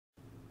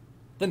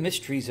The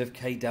mysteries of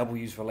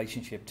KW's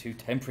relationship to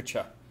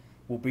temperature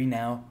will be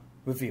now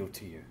revealed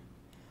to you.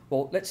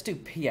 Well, let's do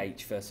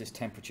pH versus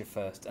temperature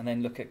first and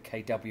then look at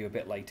KW a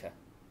bit later.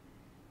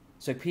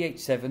 So pH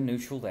 7,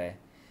 neutral there,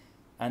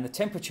 and the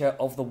temperature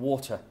of the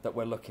water that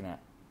we're looking at.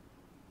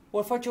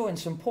 Well, if I draw in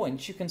some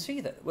points, you can see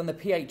that when the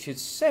pH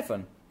is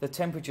 7, the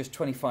temperature is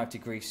 25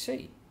 degrees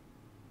C.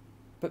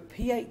 But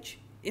pH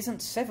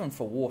isn't 7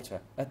 for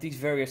water at these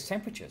various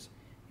temperatures.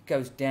 It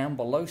goes down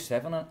below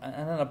 7 and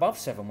then above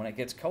 7 when it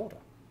gets colder.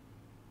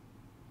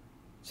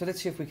 So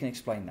let's see if we can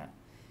explain that.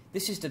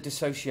 This is the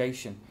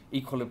dissociation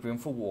equilibrium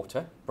for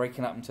water,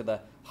 breaking up into the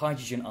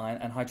hydrogen ion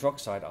and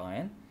hydroxide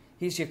ion.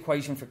 Here's the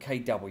equation for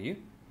Kw,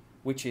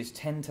 which is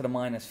 10 to the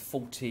minus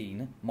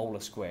 14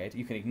 molar squared.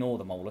 You can ignore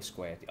the molar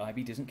squared, the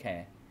IB doesn't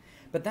care.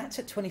 But that's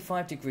at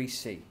 25 degrees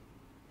C.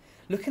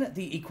 Looking at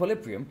the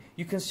equilibrium,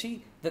 you can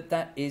see that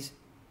that is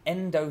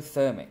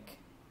endothermic.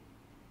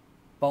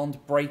 Bond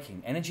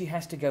breaking. Energy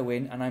has to go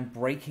in and I'm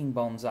breaking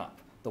bonds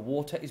up. The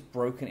water is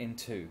broken in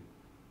two.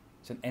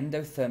 It's an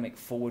endothermic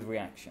forward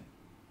reaction.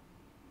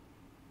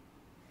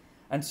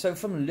 And so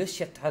from Le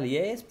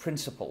Chatelier's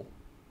principle,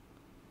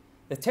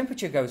 the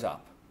temperature goes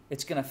up.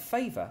 It's going to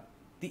favour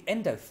the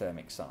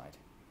endothermic side.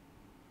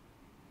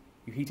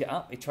 You heat it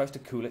up, it tries to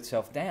cool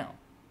itself down,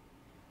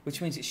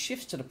 which means it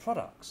shifts to the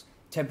products.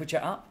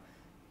 Temperature up,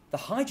 the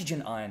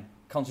hydrogen ion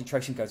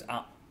concentration goes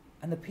up,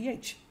 and the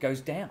pH goes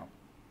down.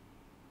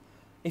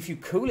 If you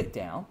cool it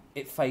down,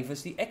 it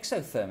favours the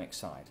exothermic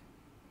side,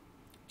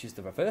 which is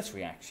the reverse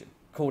reaction,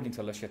 according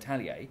to Le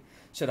Chatelier.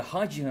 So the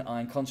hydrogen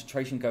ion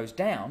concentration goes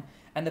down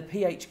and the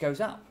pH goes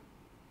up.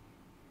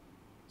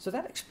 So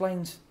that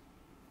explains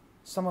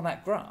some of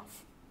that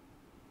graph.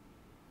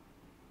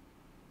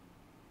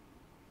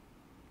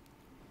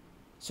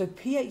 So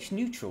pH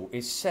neutral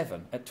is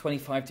 7 at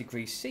 25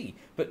 degrees C,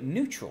 but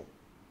neutral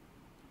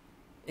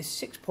is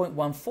 6.14 at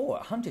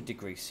 100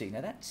 degrees C.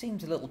 Now that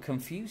seems a little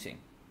confusing.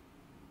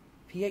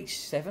 pH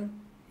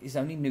 7 is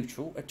only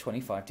neutral at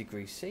 25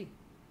 degrees C.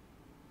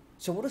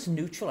 So what does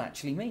neutral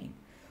actually mean?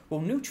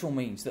 Well, neutral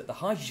means that the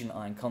hydrogen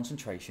ion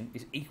concentration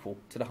is equal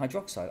to the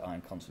hydroxide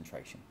ion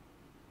concentration.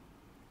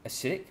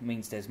 Acidic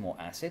means there's more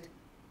acid,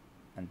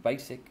 and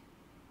basic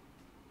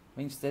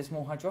means there's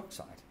more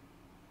hydroxide.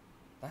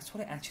 That's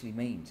what it actually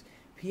means.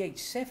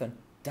 pH 7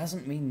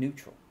 doesn't mean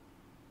neutral,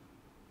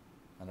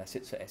 unless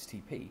it's for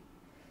STP.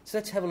 So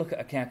let's have a look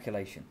at a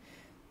calculation.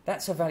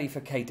 That's a value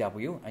for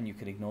Kw, and you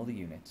can ignore the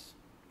units,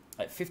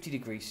 at 50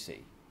 degrees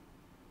C.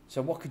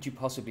 So what could you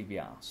possibly be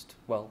asked?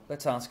 Well,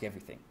 let's ask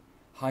everything.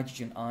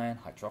 Hydrogen ion,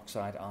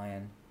 hydroxide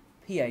ion,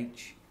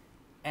 pH,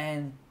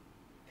 and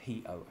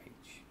pOH.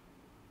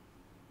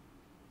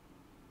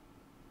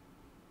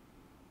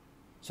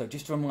 So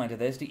just a reminder,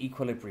 there's the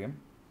equilibrium.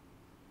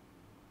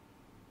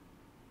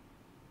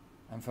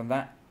 And from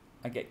that,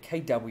 I get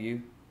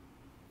Kw,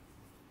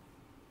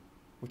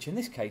 which in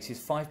this case is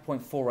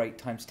 5.48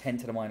 times 10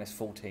 to the minus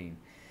 14.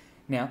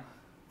 Now,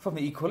 from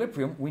the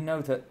equilibrium, we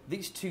know that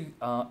these two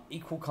are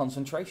equal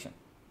concentration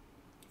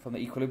from the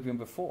equilibrium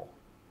before.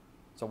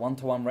 It's a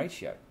 1-to-1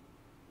 ratio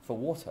for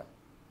water.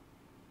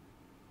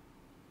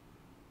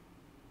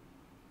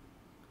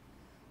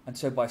 And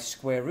so by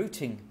square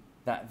rooting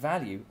that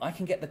value, I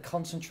can get the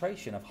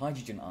concentration of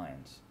hydrogen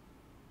ions.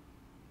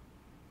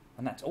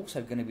 And that's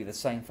also going to be the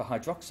same for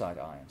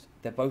hydroxide ions.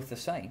 They're both the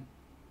same.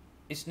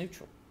 It's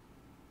neutral.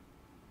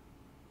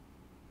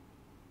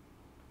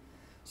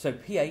 So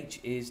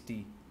pH is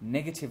the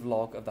negative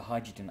log of the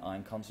hydrogen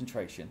ion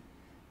concentration.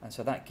 And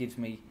so that gives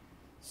me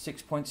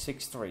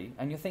 6.63.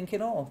 And you're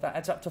thinking, oh, that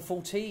adds up to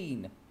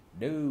 14.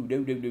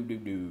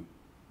 No.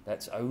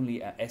 That's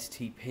only at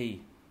STP.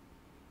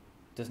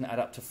 Doesn't add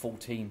up to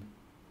 14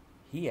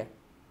 here.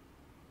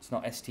 It's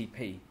not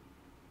STP.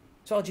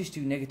 So I'll just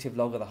do negative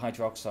log of the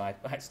hydroxide.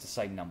 That's the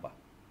same number.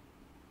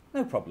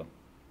 No problem.